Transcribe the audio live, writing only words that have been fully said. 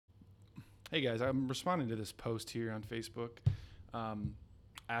Hey guys, I'm responding to this post here on Facebook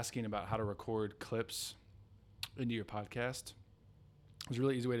asking about how to record clips into your podcast. There's a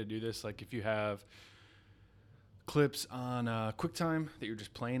really easy way to do this. Like if you have clips on QuickTime that you're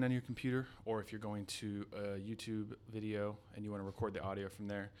just playing on your computer, or if you're going to a YouTube video and you want to record the audio from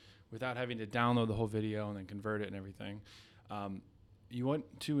there without having to download the whole video and then convert it and everything, you want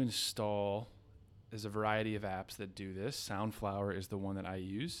to install, there's a variety of apps that do this. Soundflower is the one that I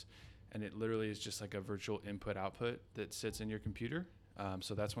use, and it literally is just like a virtual input-output that sits in your computer.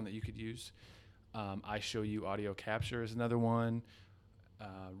 So that's one that you could use. I Show You Audio Capture is another one.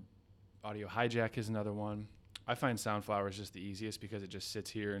 Audio Hijack is another one. I find Soundflower is just the easiest because it just sits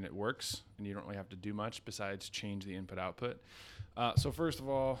here and it works, and you don't really have to do much besides change the input-output. So first of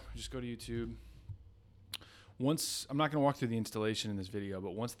all, just go to YouTube. I'm not going to walk through the installation in this video,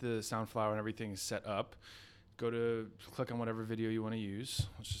 but once the Soundflower and everything is set up, click on whatever video you want to use.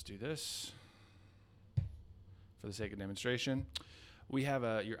 Let's just do this for the sake of demonstration. We have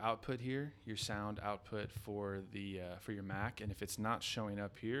your output here, your sound output for your Mac, and if it's not showing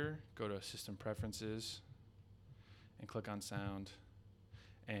up here, go to System Preferences and click on Sound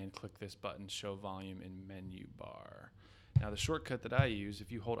and click this button, Show Volume in Menu Bar. Now the shortcut that I use,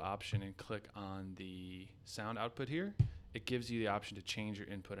 if you hold Option and click on the sound output here, it gives you the option to change your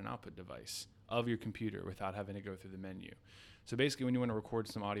input and output device of your computer without having to go through the menu. So basically when you want to record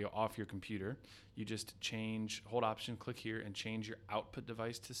some audio off your computer, you just hold Option, click here, and change your output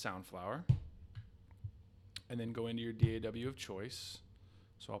device to Soundflower. And then go into your DAW of choice.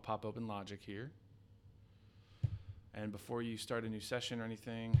 So I'll pop open Logic here. And before you start a new session or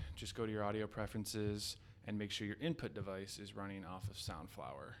anything, just go to your audio preferences and make sure your input device is running off of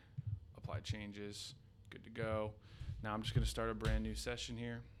Soundflower. Apply changes, good to go. Now I'm just going to start a brand new session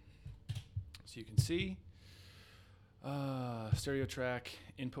here. So you can see stereo track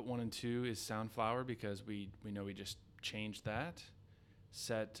input 1 and 2 is Soundflower because we know we just changed that.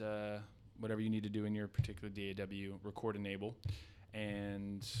 Set whatever you need to do in your particular DAW, record enable,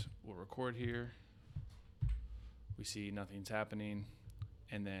 and we'll record here. We see nothing's happening,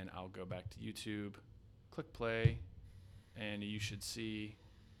 and then I'll go back to YouTube, click play, and you should see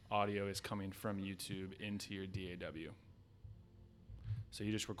audio is coming from YouTube into your DAW. So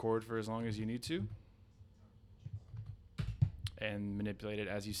you just record for as long as you need to and manipulate it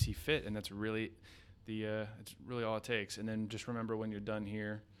as you see fit, and that's really it's really all it takes. And then just remember when you're done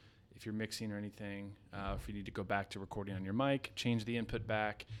here, if you're mixing or anything, if you need to go back to recording on your mic, change the input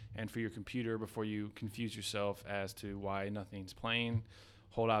back, and for your computer, before you confuse yourself as to why nothing's playing,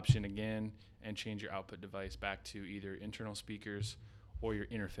 hold Option again and change your output device back to either internal speakers or your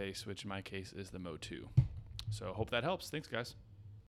interface, which in my case is the Mo 2. So hope that helps. Thanks, guys.